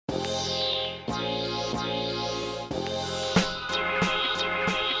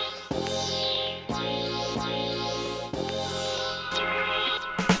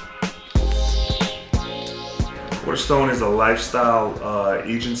Cornerstone is a lifestyle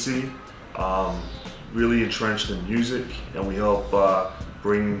agency, really entrenched in music, and we help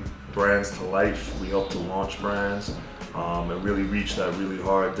bring brands to life. We help to launch brands and really reach that really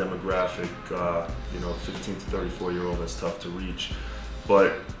hard demographic, 15 to 34-year-old that's tough to reach.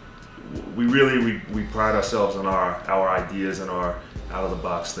 But we pride ourselves on our ideas and our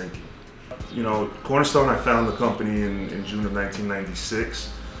out-of-the-box thinking. You know, Cornerstone, I founded the company in June of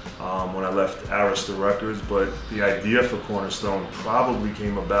 1996 when I left Arista Records, but the idea for Cornerstone probably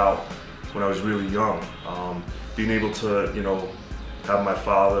came about when I was really young. Being able to, have my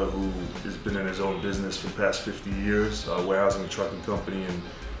father, who has been in his own business for the past 50 years, warehousing and trucking company in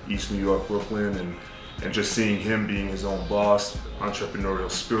East New York, Brooklyn, and just seeing him being his own boss,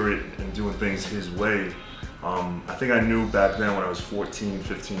 entrepreneurial spirit, and doing things his way. I think I knew back then when I was 14,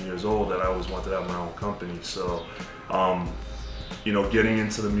 15 years old that I always wanted to have my own company. So, getting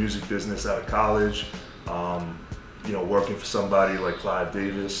into the music business out of college, working for somebody like Clive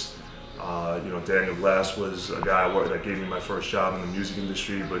Davis, Daniel Glass was a guy that gave me my first job in the music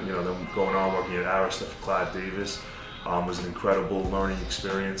industry, but then going on working at Arista for Clive Davis was an incredible learning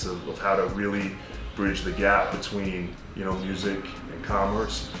experience of how to really bridge the gap between music and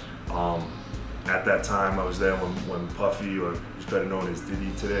commerce. At that time, I was there when Puffy, or who's better known as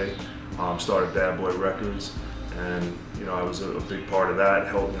Diddy today, started Bad Boy Records, and I was a big part of that.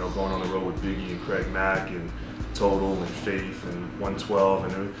 Helped going on the road with Biggie and Craig Mack and Total and Faith and 112,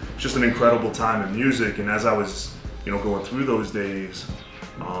 and it was just an incredible time in music. And as I was going through those days,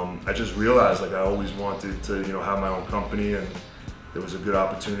 I just realized I always wanted to have my own company, and there was a good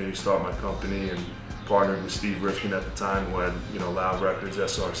opportunity to start my company, and partnered with Steve Rifkin at the time, who had Loud Records,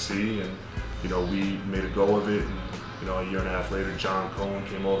 SRC, and we made a go of it. And a year and a half later, John Cohn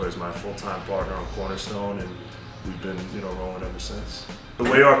came over as my full-time partner on Cornerstone, and we've been rolling ever since. The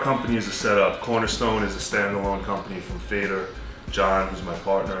way our company is set up, Cornerstone is a standalone company from Fader. John, who's my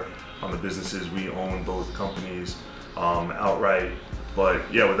partner on the businesses, we own both companies outright. But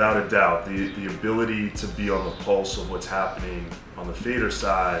yeah, without a doubt, the ability to be on the pulse of what's happening on the Fader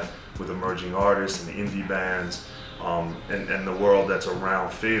side with emerging artists and indie bands and the world that's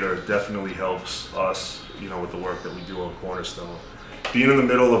around Fader definitely helps us, with the work that we do on Cornerstone. Being in the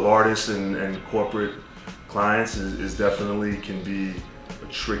middle of artists and corporate clients is definitely can be a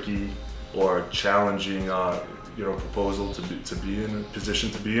tricky or challenging proposal to be in, a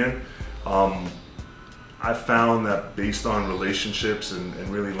position to be in. I found that based on relationships and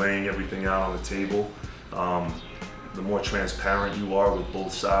really laying everything out on the table, the more transparent you are with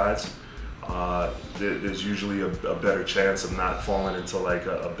both sides, there's usually a better chance of not falling into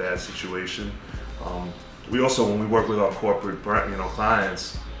a bad situation. We also, when we work with our corporate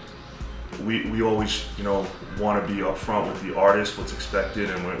clients, we always want to be upfront with the artist, what's expected,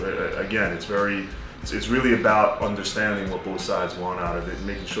 and again, it's really about understanding what both sides want out of it and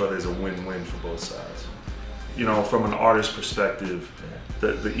making sure there's a win-win for both sides. From an artist perspective,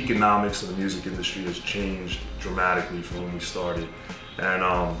 the economics of the music industry has changed dramatically from when we started,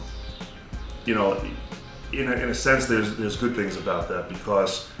 and in a sense, there's good things about that,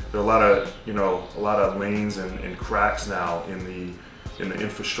 because there are a lot of lanes and cracks now in the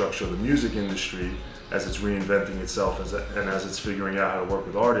infrastructure of the music industry as it's reinventing itself and as it's figuring out how to work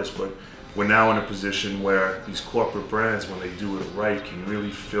with artists. But we're now in a position where these corporate brands, when they do it right, can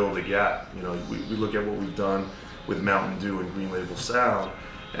really fill the gap. We look at what we've done with Mountain Dew and Green Label Sound,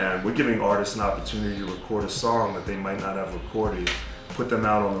 and we're giving artists an opportunity to record a song that they might not have recorded, put them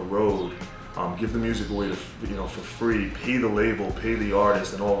out on the road, give the music away for free, pay the label, pay the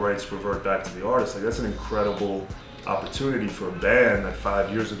artist, and all rights revert back to the artist. That's an incredible opportunity for a band that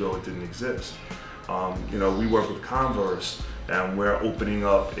 5 years ago it didn't exist. We work with Converse, and we're opening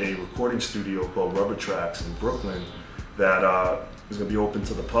up a recording studio called Rubberbanding in Brooklyn that is going to be open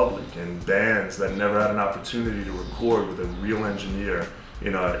to the public, and bands that never had an opportunity to record with a real engineer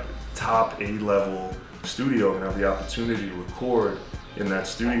in a top A-level studio are going to have the opportunity to record in that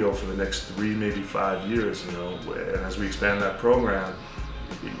studio for the next 3, maybe 5 years. And as we expand that program,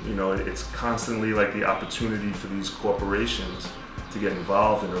 it's constantly the opportunity for these corporations to get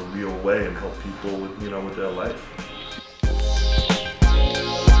involved in a real way and help people with their life.